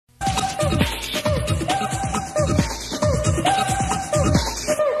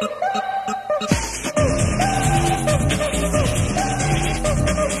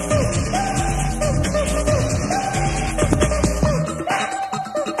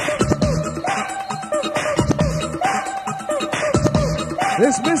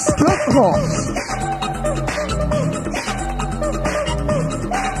It's Mr. Cox.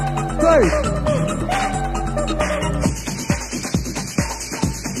 Dave.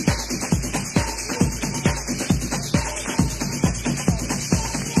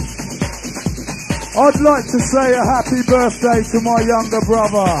 I'd like to say a happy birthday to my younger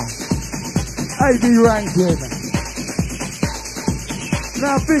brother, A.B. Rankin.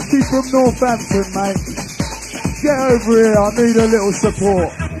 Now 50 from Northampton, mate. Get over here, I need a little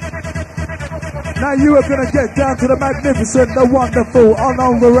support. Now you are going to get down to the magnificent, the wonderful,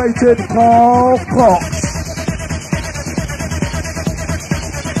 unoverrated Carl Cox.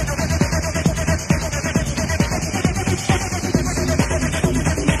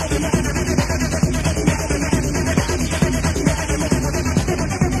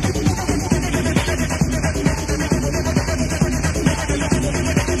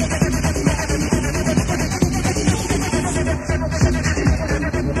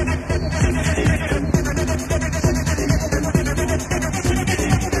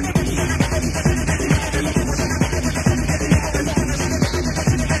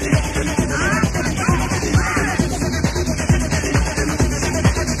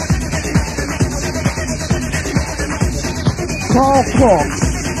 Carl Cox.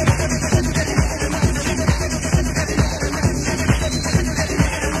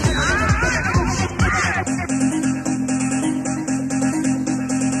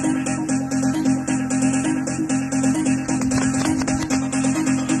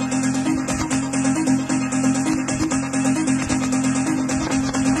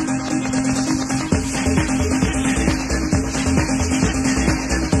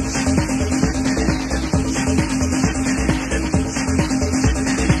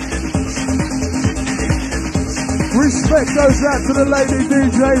 Respect goes out to the lady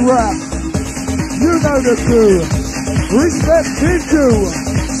DJ Rap. You know the crew. Respect is due.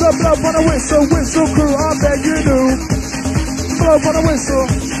 So blow on a whistle, whistle crew, I bet you do. Blow on a whistle,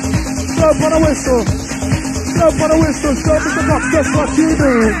 blow on a whistle, blow on a whistle, show me the box, that's what you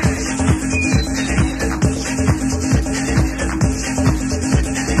do.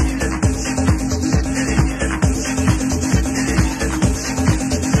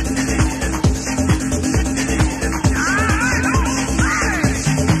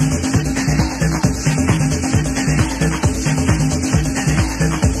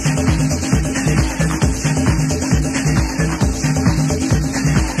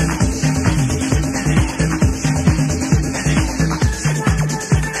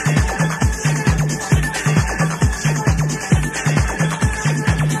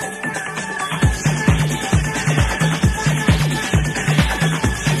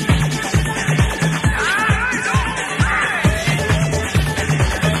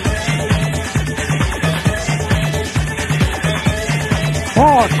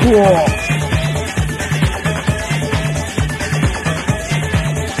 Hardcore.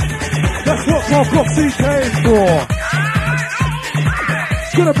 That's what Carl Coxie came for.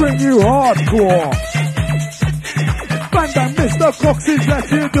 Gonna bring you hardcore. Bang bang, Mr. Coxie's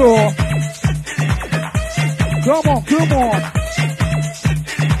at your door. Come on, come on.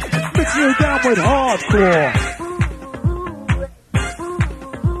 Mixing you down with hardcore.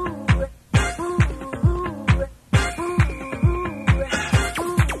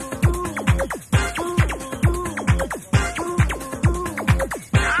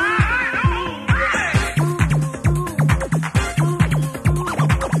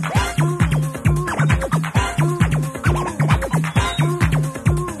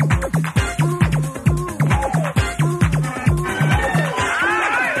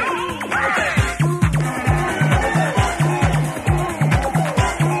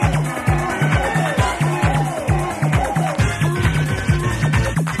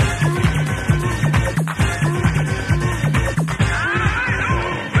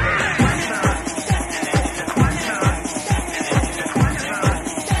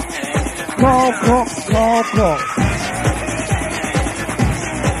 Carl Cox, Carl Cox.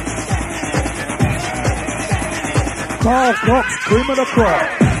 Carl Cox, cream of the crop.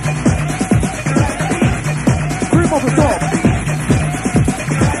 Cream of the top.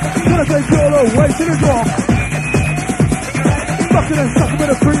 Gonna take it all away to the drop. Sucking and sucking with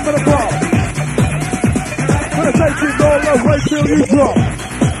the cream of the crop. Gonna take it all away till you drop.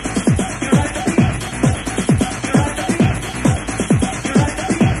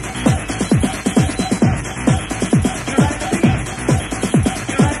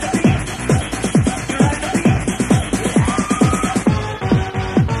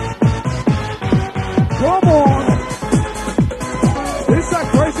 Come on! It's that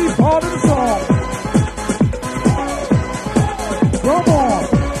crazy part of the song. Come on!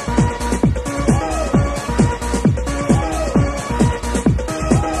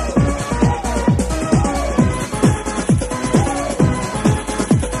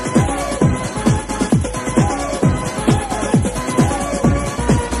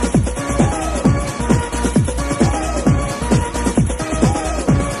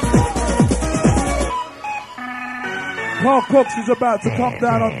 Cox is about to come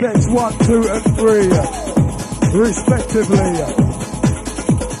down on decks 1, 2, and 3, respectively.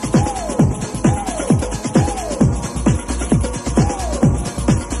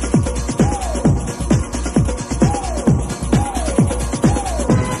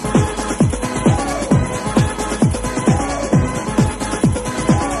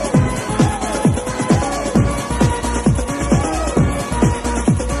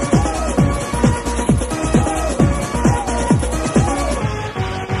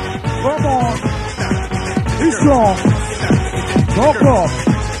 Strong. Talk off.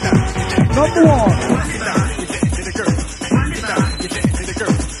 Number 1.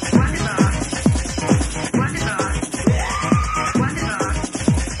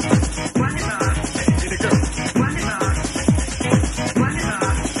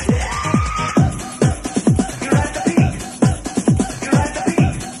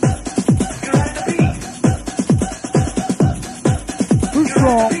 Who's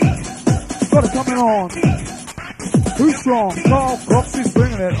strong? Got it coming on. Who's strong? Carl Cox is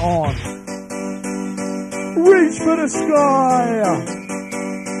bringing it on. Reach for the sky.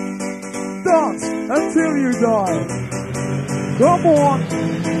 Dance until you die. Come on.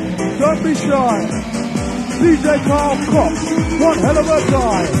 Don't be shy. DJ Carl Cox, one hell of a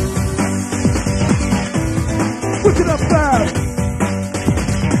guy. Wicked up bad.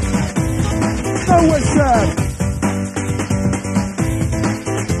 No way sad.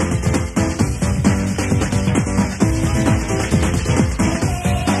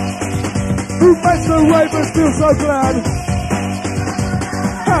 Who makes the ravers feel so glad?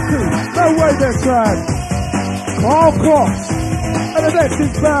 Happy, no way they're sad. Carl Cox, and the next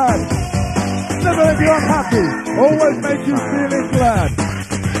is bad. Never make you unhappy, always make you feeling glad.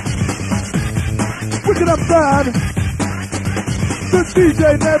 Wicked up bad. The DJ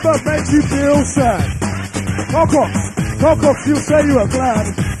never makes you feel sad. Carl Cox, you'll say you are glad.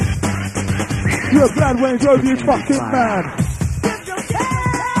 You were glad when he drove you fucking mad.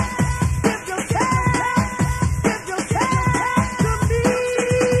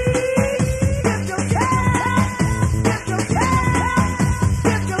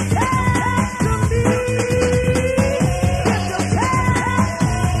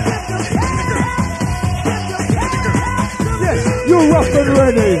 You're rough and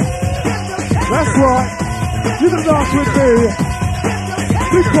ready. That's right. You can dance with me.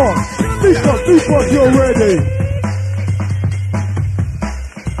 Because you're ready.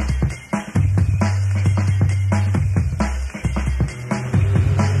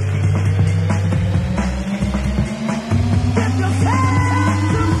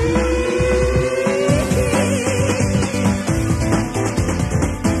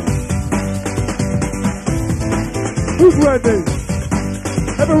 Who's ready?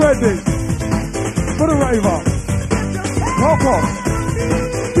 Ever ready for the raver? Carl Cox,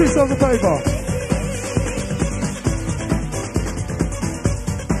 do yourselves a favour.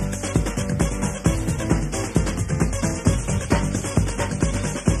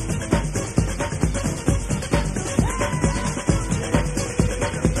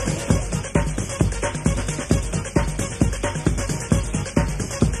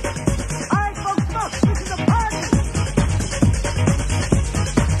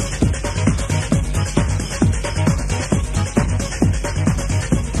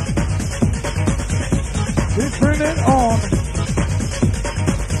 Bring it on.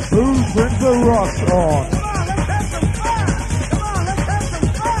 Who brings the rush on?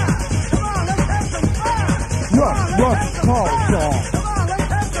 Rush, Carl on.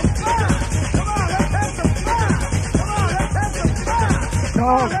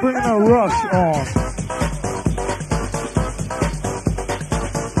 Carl's bringing a rush on.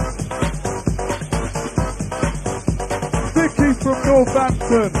 Vicky from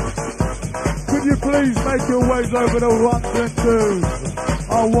Northampton. Could you please make your ways over the 1s and 2s?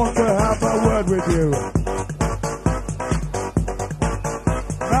 I want to have a word with you.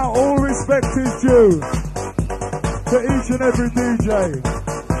 Now all respect is due to each and every DJ.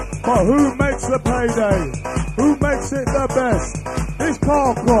 But who makes the payday? Who makes it the best? It's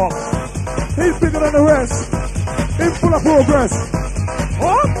Carl Cox. He's bigger than the rest. In full of progress.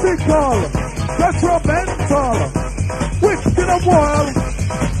 Optical. Detrimental. Wicked and wild.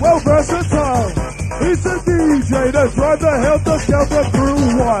 Well versatile, he's a DJ that drives the helter-skelter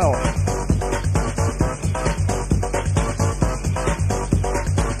crew wild.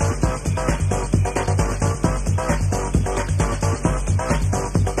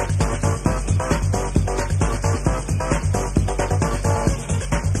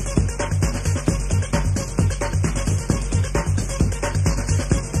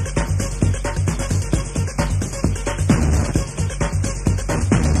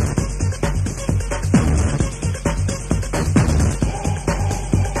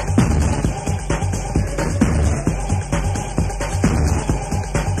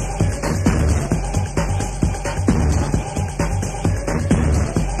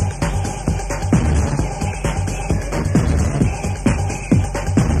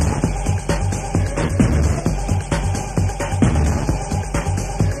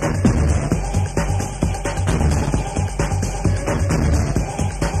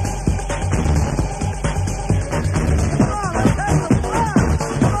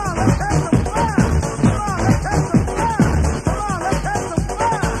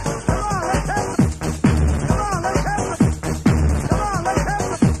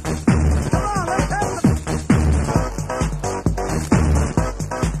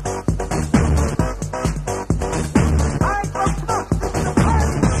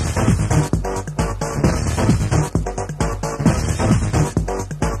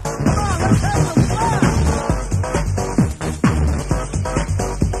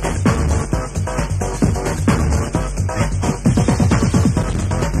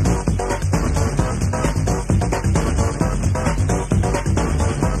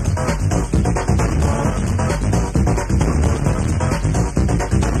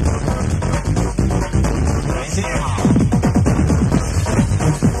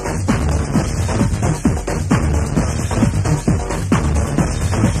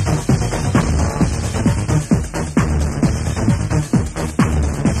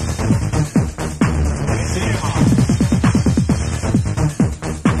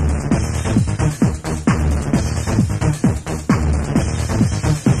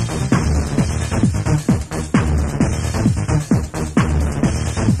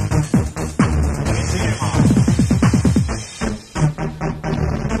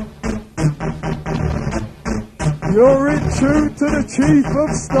 You're in tune to the Chief of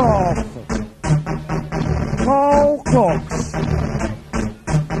Staff, Carl Cox.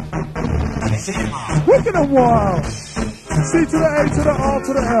 Wicked and wild. C to the A to the R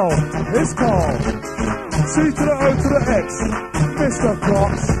to the L. It's Carl. C to the O to the X. Mr.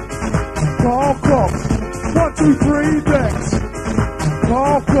 Cox. Carl Cox. 1, 2, 3, Dex.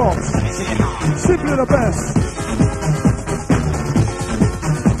 Carl Cox. Simply the best.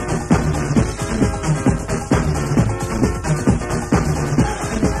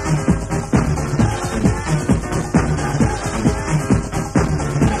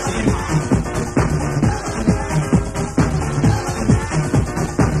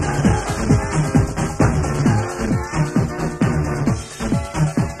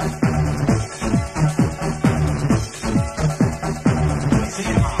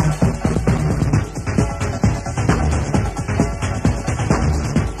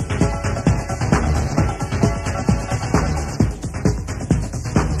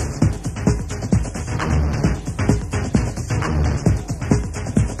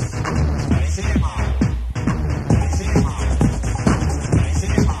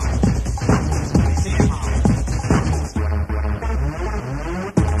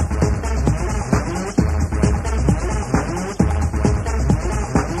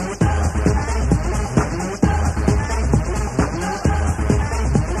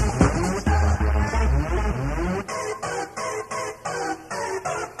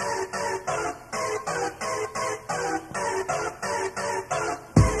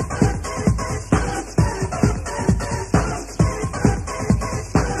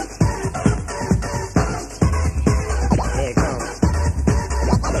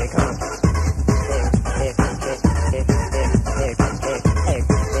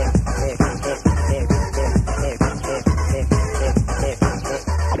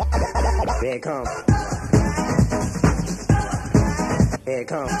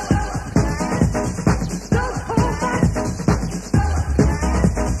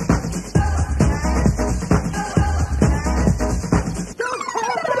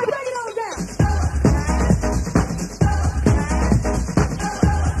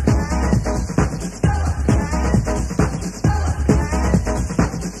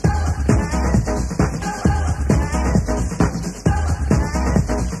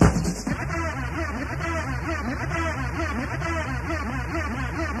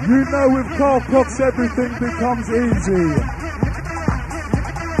 You know with Carl Cox everything becomes easy.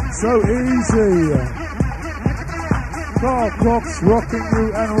 So easy. Carl Cox rocking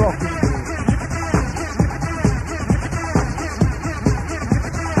you and rocking you.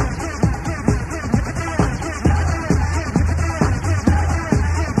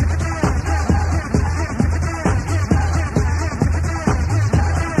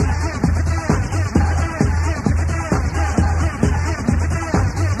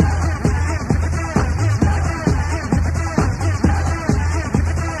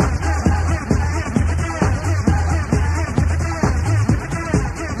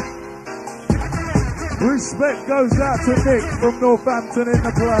 Respect goes out to Nick from Northampton in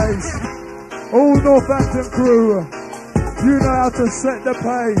the place. All Northampton crew, you know how to set the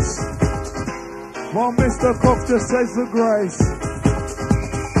pace. While Mr. Cox just says the grace.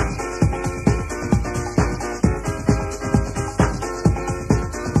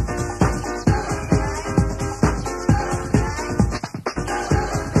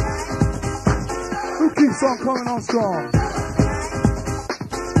 Who keeps on coming on strong?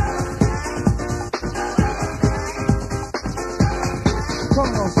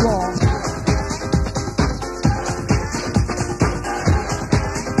 Coming on strong.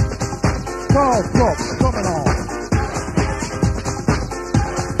 Carl Cox coming on.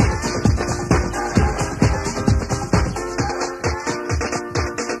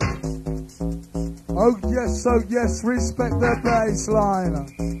 Oh yes, respect the bassline.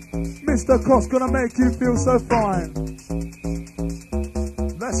 Mr. Cox gonna make you feel so fine.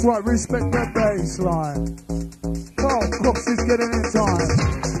 That's right, respect the bassline. Carl Cox is getting in time.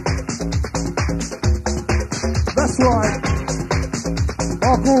 That's right.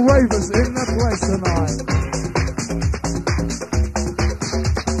 Hardcore ravers in the place tonight.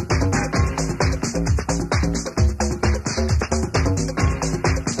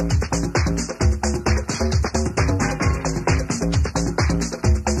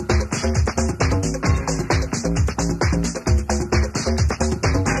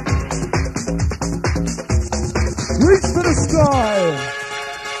 Reach for the sky.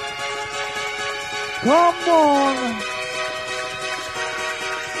 Come on.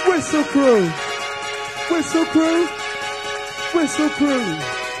 Whistle crew. Whistle crew. Whistle crew.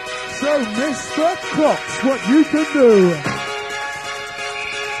 So, Mr. Cox, what you can do.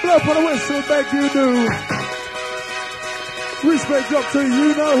 Blow up on the whistle, beg you do. Respect drop to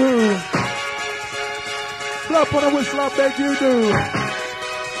you know who. Blow up on the whistle, I beg you do.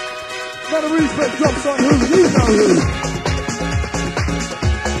 Now the respect drops on who you know who.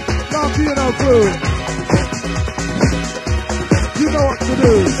 Now you know clue. You know what to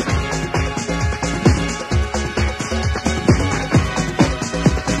do.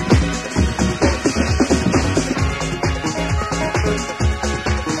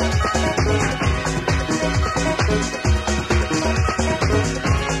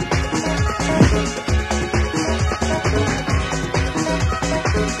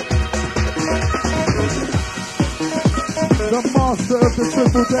 The master of the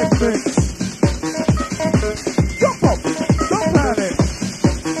triple deck mix. Jump up, don't panic.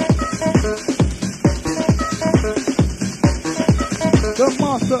 The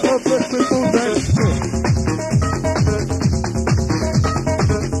master of the triple deck mix.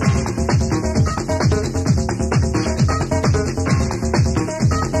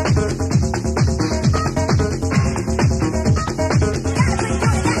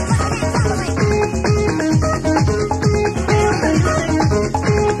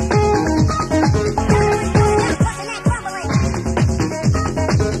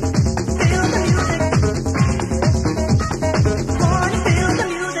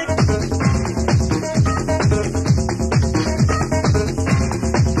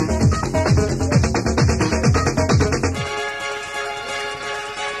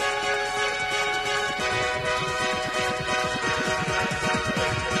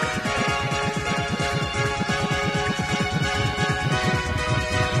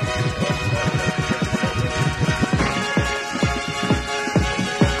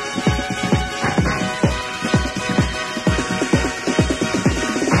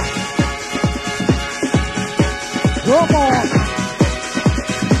 Come on.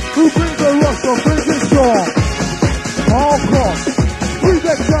 Who brings the rush or brings it strong? All cross. We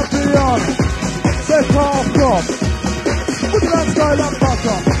the champion. Say Carl Cox. Put that style and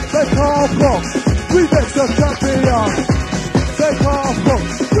butter. Say Carl Cox. We the champion. Say Carl Cox.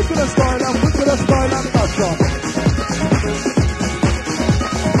 Put the style and butter.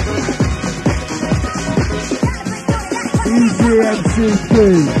 Easy MCP.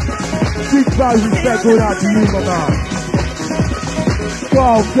 Big value respect go out to you, my man. Go,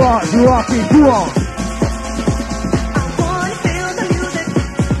 God, you rocking, go on.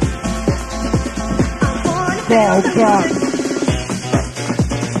 Go, God.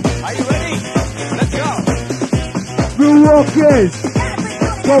 Are you ready? Let's go. Milwaukee's.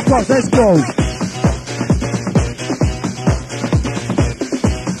 Go, God, let's go.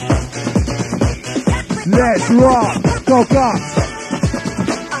 Let's rock. Go, God.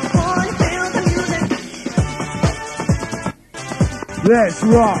 Let's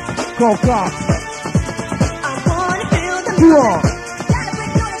rock, go Cox. Come on.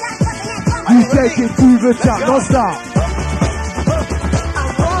 You take it to the top, don't stop.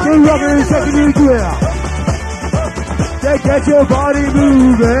 Keep rocking and taking you to it. Get your body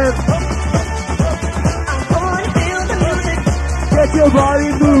moving. Get your body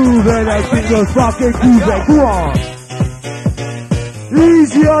moving. I think you're fucking moving. Go on.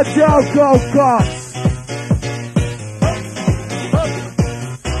 Ease your job, go Cox.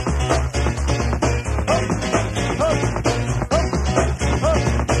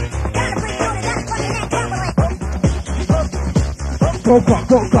 Go Cox,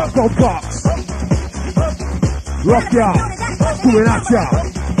 go Cox, go Cox. Rock ya, doing at ya.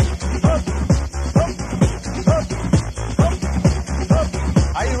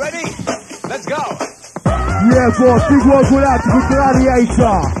 Are you ready? Let's go. Yeah, boss, big one going out to the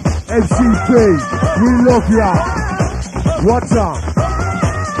Gladiator. MCP, we love ya. What's up?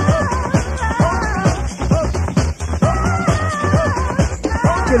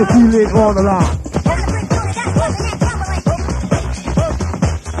 Get a feeling on the line.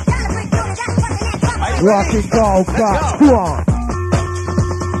 Rocking Carl Cox, go on.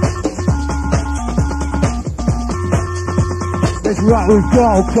 Let's rock with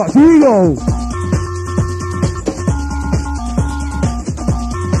Carl Cox, here we go.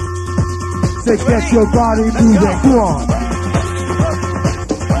 Say get your body moving, go on.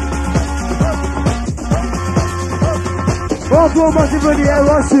 Oh, go much for the air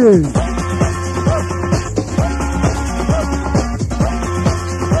rushes.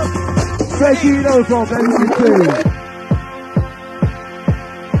 Take it over from MCP.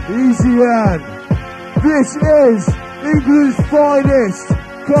 Easy man. This is England's finest,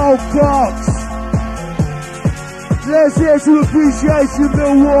 Carl Cox. Let's hear some appreciation,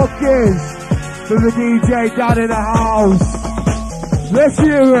 Milwaukee's. For the DJ down in the house. Let's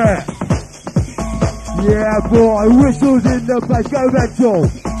hear it. Yeah, boy, whistles in the place, go mental.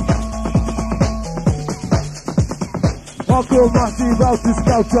 Hardcore massive out to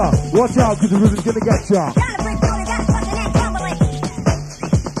Scouter. Watch out, cause the rhythm's gonna get ya.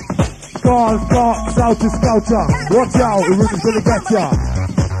 Cars, barks out to Scouter. Watch out, the rhythm's gonna get ya.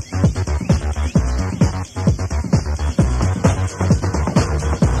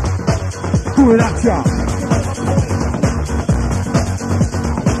 Do it at ya.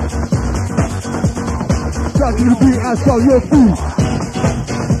 Start to the beat and start your feet.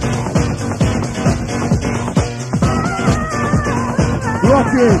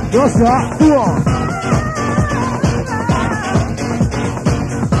 Rock it, what's that? Go on.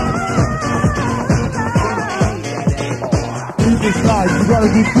 In this life, you gotta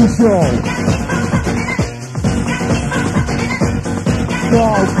be crucial. Go,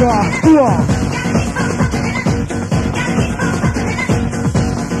 go on.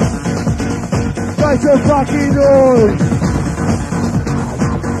 Make some fucking noise.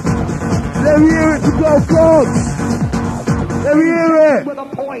 Let me hear it to go cogs. Let me hear it. With a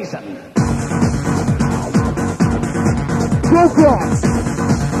poison. Go cogs.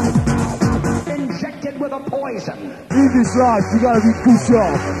 Injected with a poison. In this life, you gotta be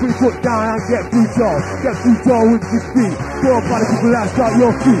crucial. Put your foot down and get brutal. Get brutal with your feet. Go up by the people that start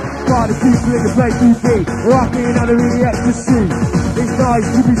your feet. By the people in the place you be. Rocking out of the ecstasy. It's nice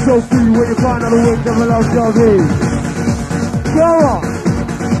to be so free when you find out the wings of a love story. Go on.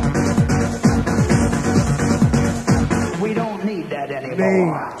 We don't need that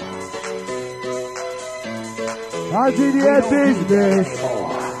anymore. How's in the air business?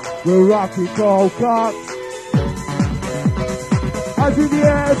 We're rocking cold cops. How's in the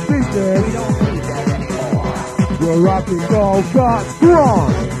air business? We don't need that anymore. We're rocking cold cops. Go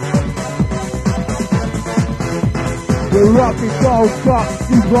on. We're rocking gold cups,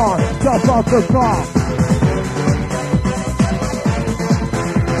 you run, jump off the car.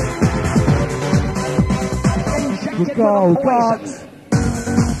 The gold cups.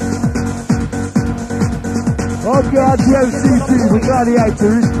 Oh God, the MCP, the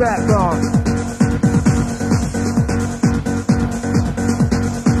gladiator, respect on.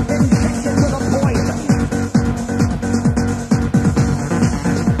 Injected with a poison.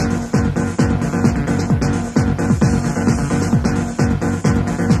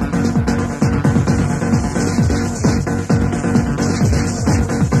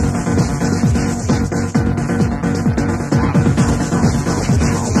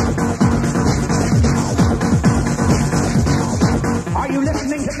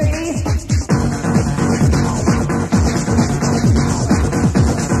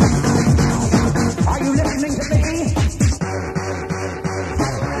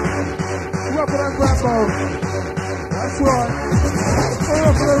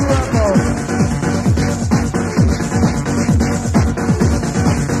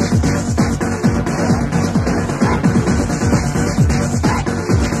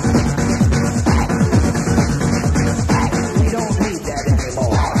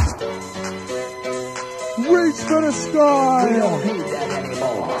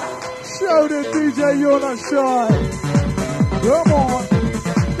 You're not shy. Come on.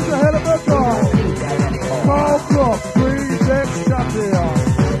 It's a hell of a guy. Carl Clock, 3-Dex champion.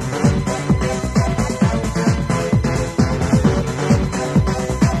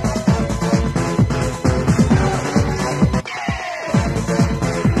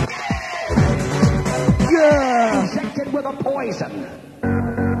 Yeah. Injected with a poison.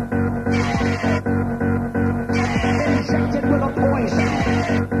 Injected with a poison.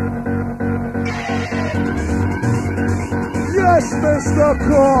 Yes, Mr.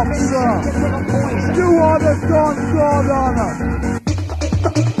 Corpse. You are the Don Gordon.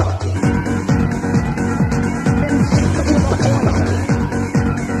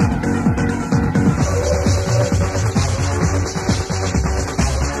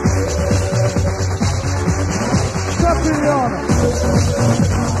 Champion.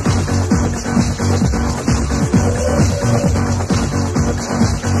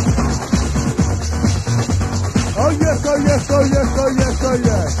 Oh yes, oh yes, oh yes, oh yes, oh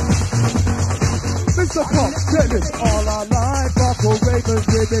yes. Mr. Pop, check this. All our life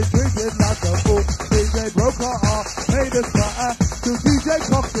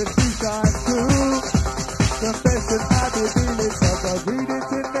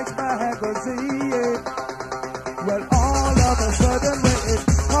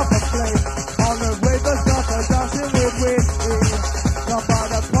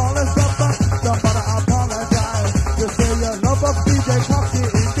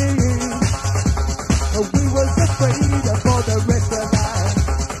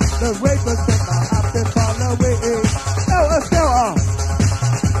The ravers them I have to follow it. Skelter, skelter.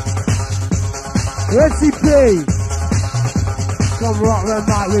 SCP. Come rock the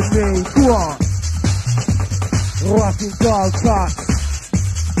night with me. Go on. Rocking gold cut.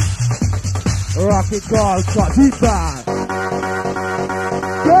 Rocking gold cut. Deep bad.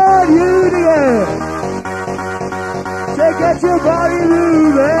 Good union. Say get your body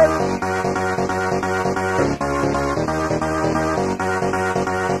moving.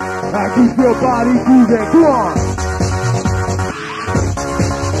 Now keep your body moving. Go on.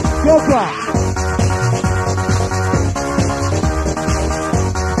 Go back.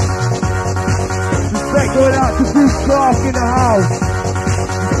 Respect going out to Bruce Clark in the house.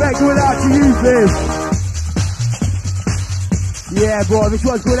 Respect going out to you, Viv. Yeah, boy, this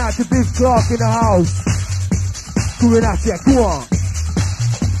one's going out to Viv Clark in the house. Going out there, go on.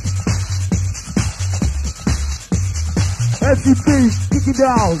 FCP, kick it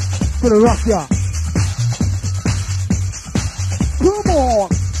down. Gonna rock ya. Come on.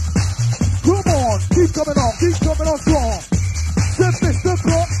 Come on. Keep coming on. Keep coming on strong. Said Mr.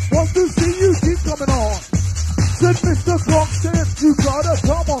 Clark, want to see you keep coming on. Said Mr. Clark, said you gotta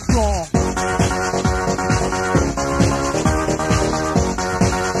come on strong.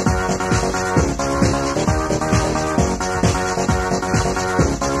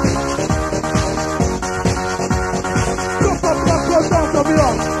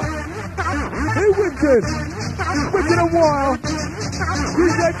 Hey, Wicked. Wicked a while.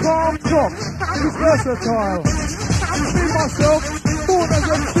 DJ Calm Cox. He's versatile. Me, myself, born as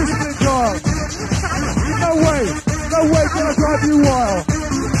a disciplined child. No way can I drive you wild.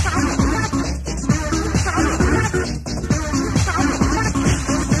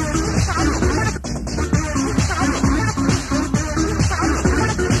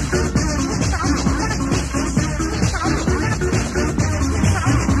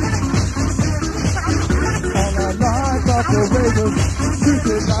 The ravens,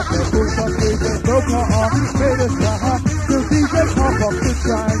 shooting like a bull from Cleveland, broke her arm, made us laugh, to DJ Pop up to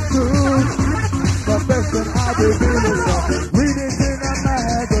shine too. The best that I reveal is read it in a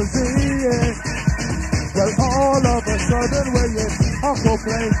magazine. Well, all of a sudden we're in Uncle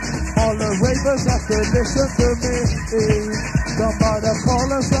Play, all the ravens have to listen to me. Don't bother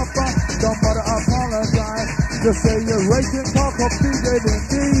call us up, don't bother apologize, just say you're racing Pop up DJ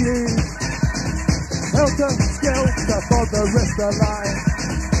indeed. Helter Skelter for the rest of life.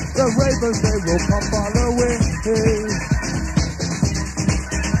 The ravens, they will come following.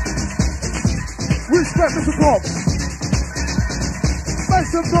 Respect Mr. Cox. Make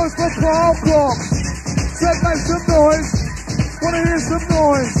some noise for Carl Cox. Said make some noise. Wanna hear some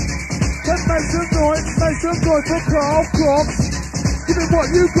noise? Said make some noise for Carl Cox. Give me what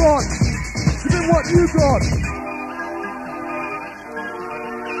you got. Give me what you got.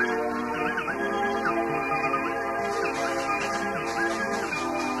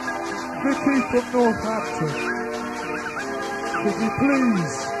 Vicky from Northampton, could you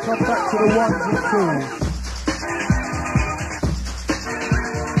please come back to the ones and twos?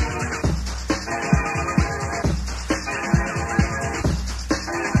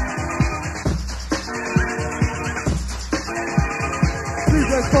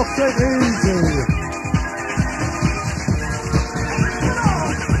 DJ Fox ain't easy.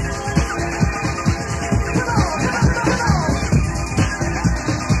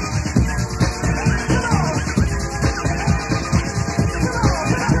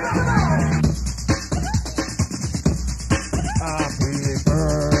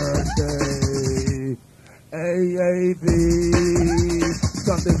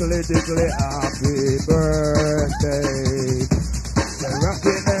 Diggly, happy birthday,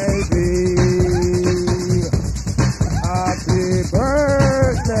 rockin' AB, happy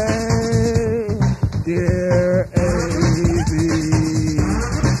birthday, dear AB,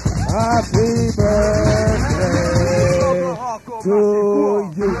 happy birthday to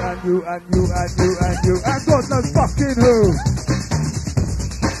you and you and you and you and you and God knows fucking who.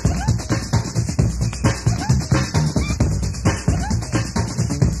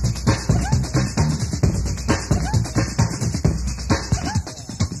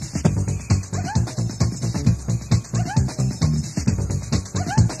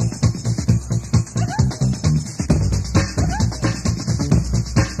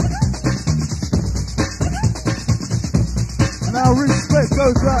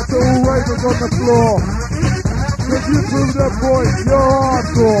 Goes out to all ravens on the floor. If you prove that point, you're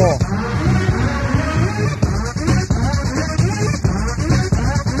hardcore.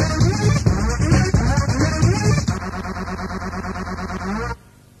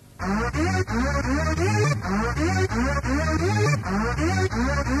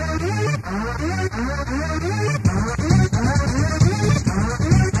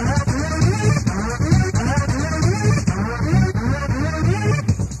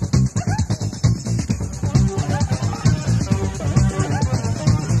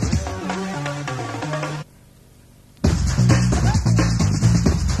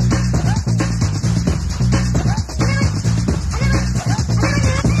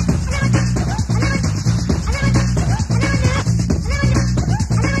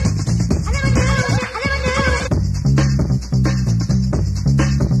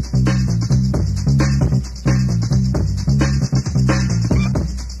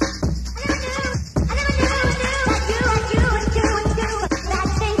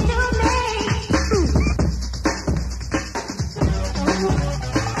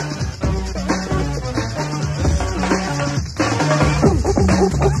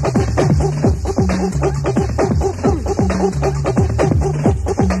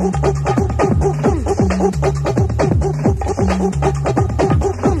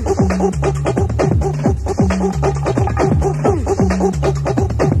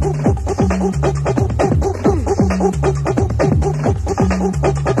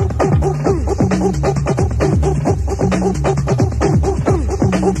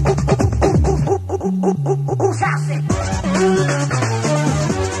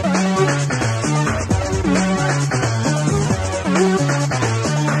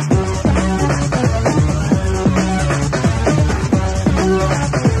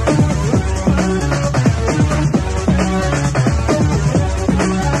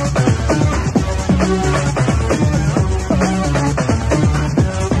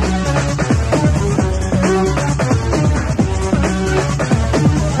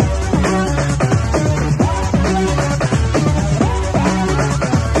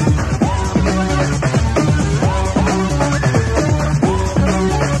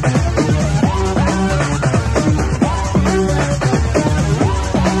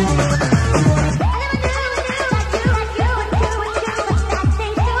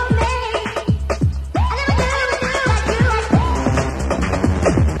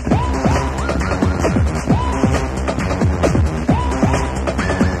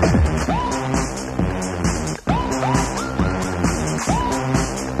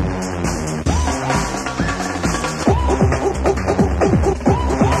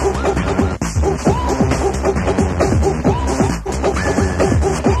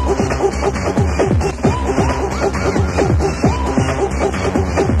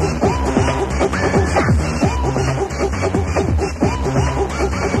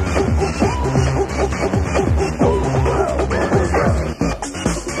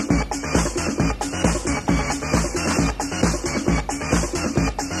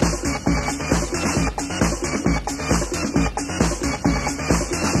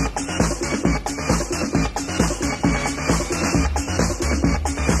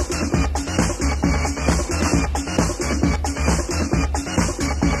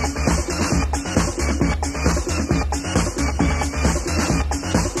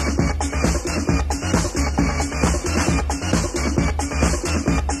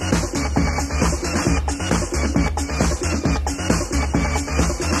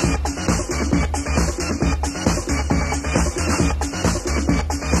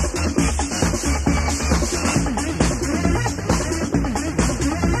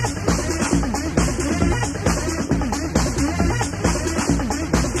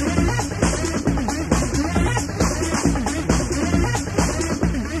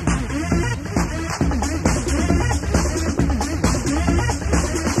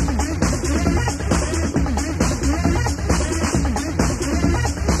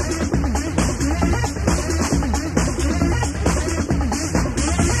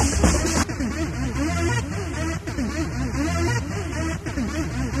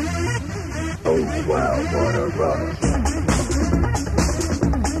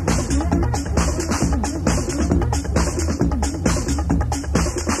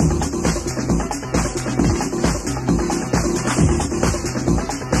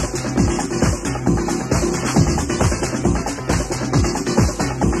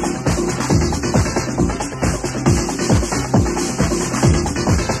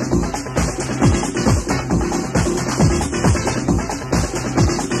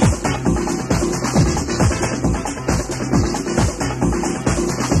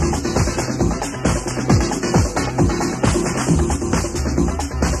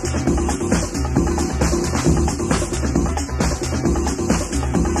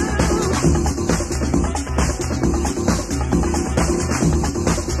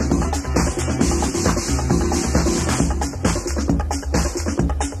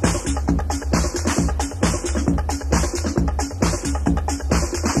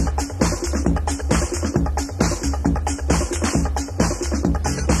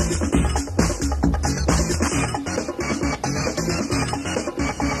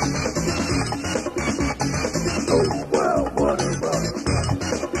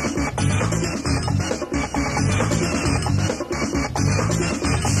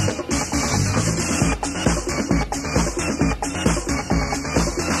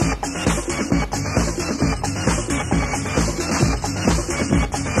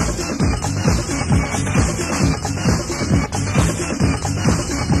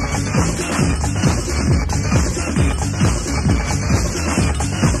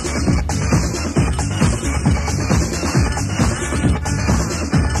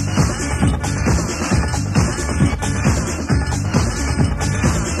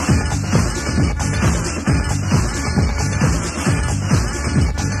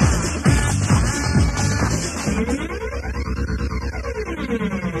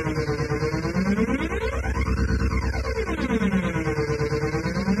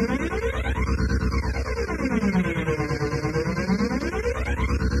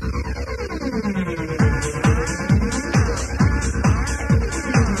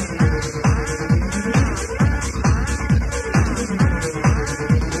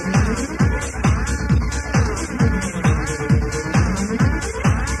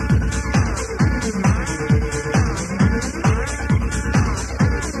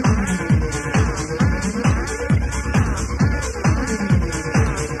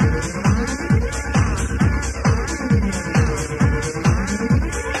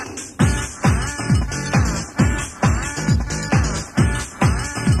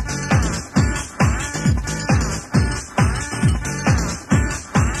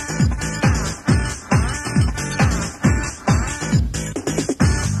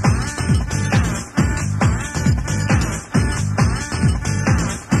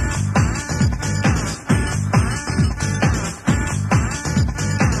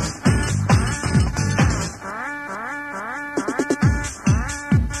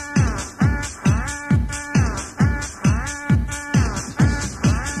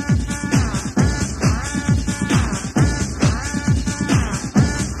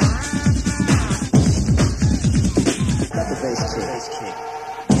 City.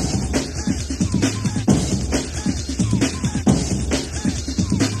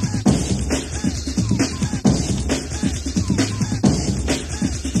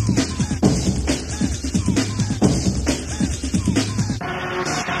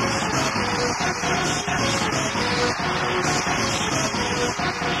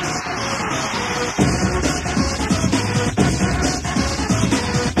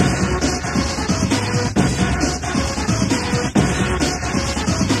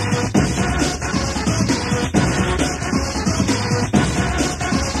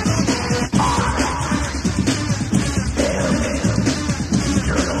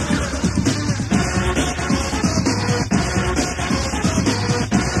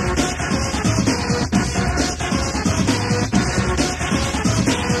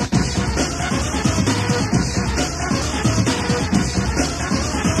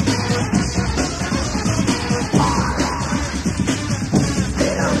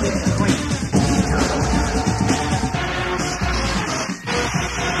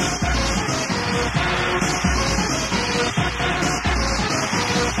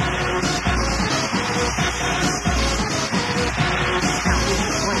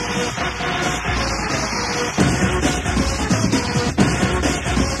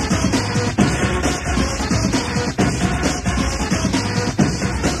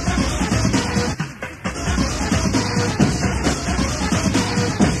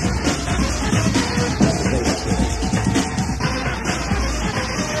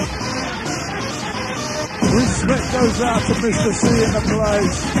 Respect goes out to Mr. C in the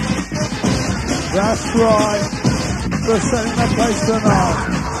place. That's right. For setting the place tonight.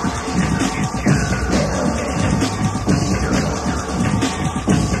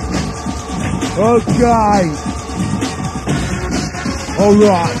 Okay.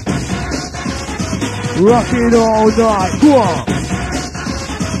 Alright. Rock it all night. Go on.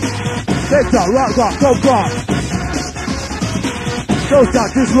 Let's go. Rock. Go. Don't stop.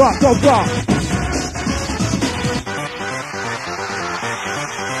 Just rock. Go.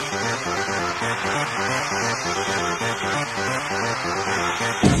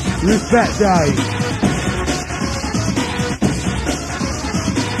 Respect Day.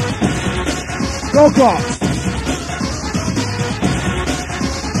 Go Cox.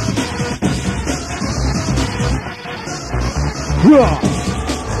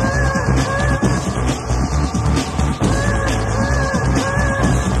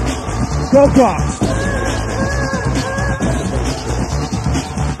 Go Cox.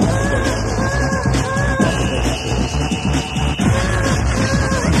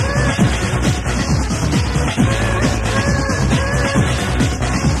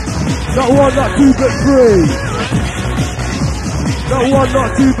 Not one, not two, but three. Not one, not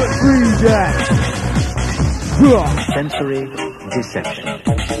two, but three, Jack. Sensory deception.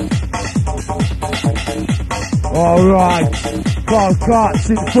 Alright. Carl Carts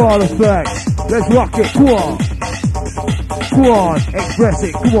in full effect. Let's rock it. Go on. Express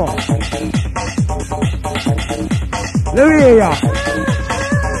it. Come on. Let me hear ya.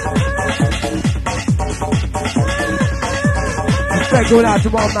 Respect going out to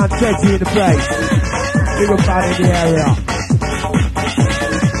my man Teddy in the place. Big up man in the area.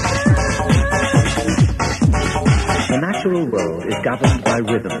 The natural world is governed by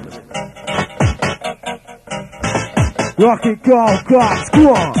rhythms. Rock it, Carl Carts.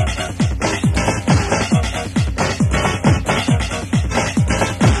 Go on.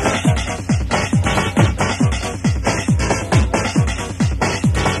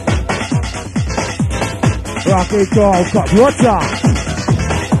 Rock it, Carl Carts. What's up?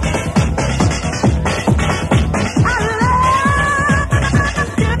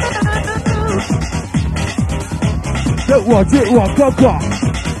 It was, go.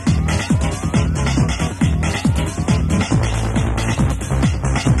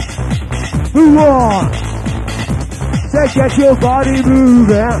 Move on. Say, get your body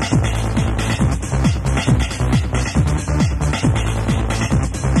moving.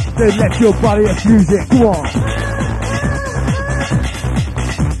 Then let your body abuse it. Go on.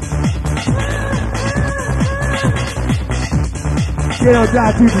 Get on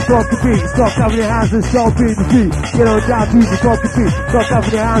down to the top of the beat. Stop clapping your hands and stop beating the beat. Get on down to the top of the beat. Stop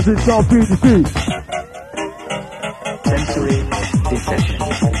clapping your hands and stop beating the beat. Sensory deception.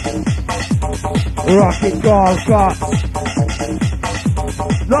 Rock it, Carl.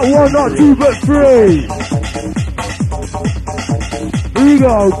 Not one, not two, but three. Here we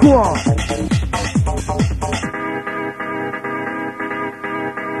go, come on.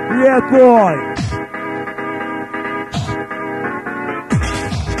 Yeah, boy.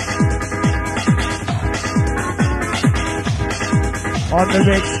 On the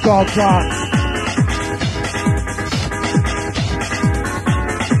mix, Skull Cox.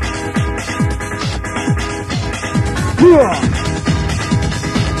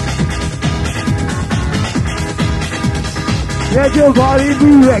 Get your body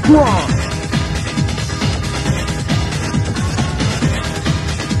moving, come on.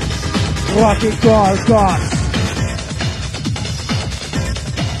 Rocking Skull Cox.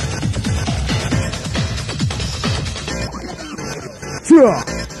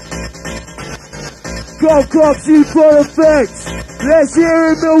 Skull Cox in full effect. Let's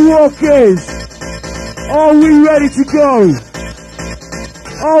hear it, Milwaukee's. Are we ready to go?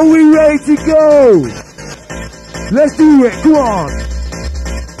 Are we ready to go? Let's do it, come on.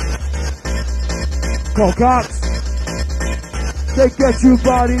 Skull Cox. Say get your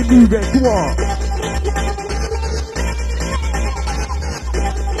body moving, come on.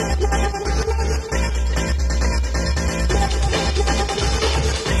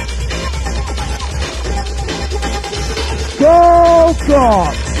 Skull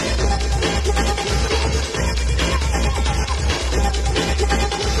Cox.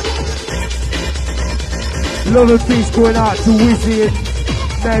 Love and peace going out to Wizzy and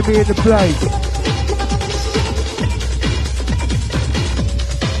Mamie in the place.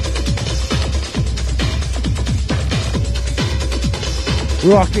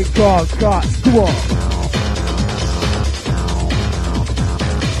 Rocking Skull Cox, come on.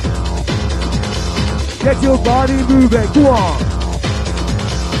 Get your body moving, come on.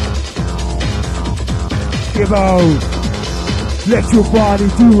 Give out. Let your body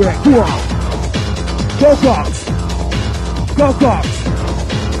do it, come on. Go Cox! Go Cox!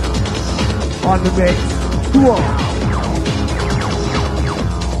 On the mix, come on!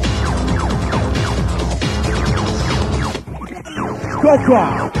 Go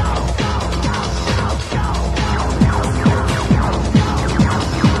Cox!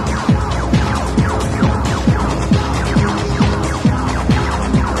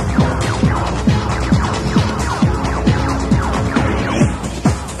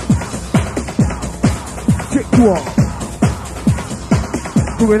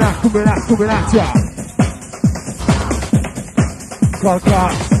 Coming out, ya. Skull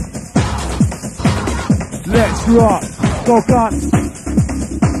Cox. Let's rock. Skull Cox.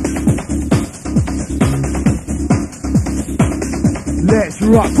 Let's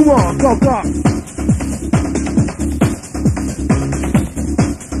rock. Come on, Skull Cox.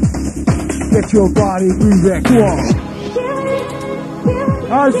 Get your body moving. Come on.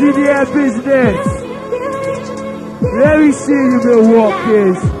 How's in the air business? Let me see you,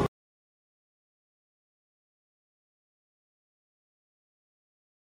 Milwaukee's.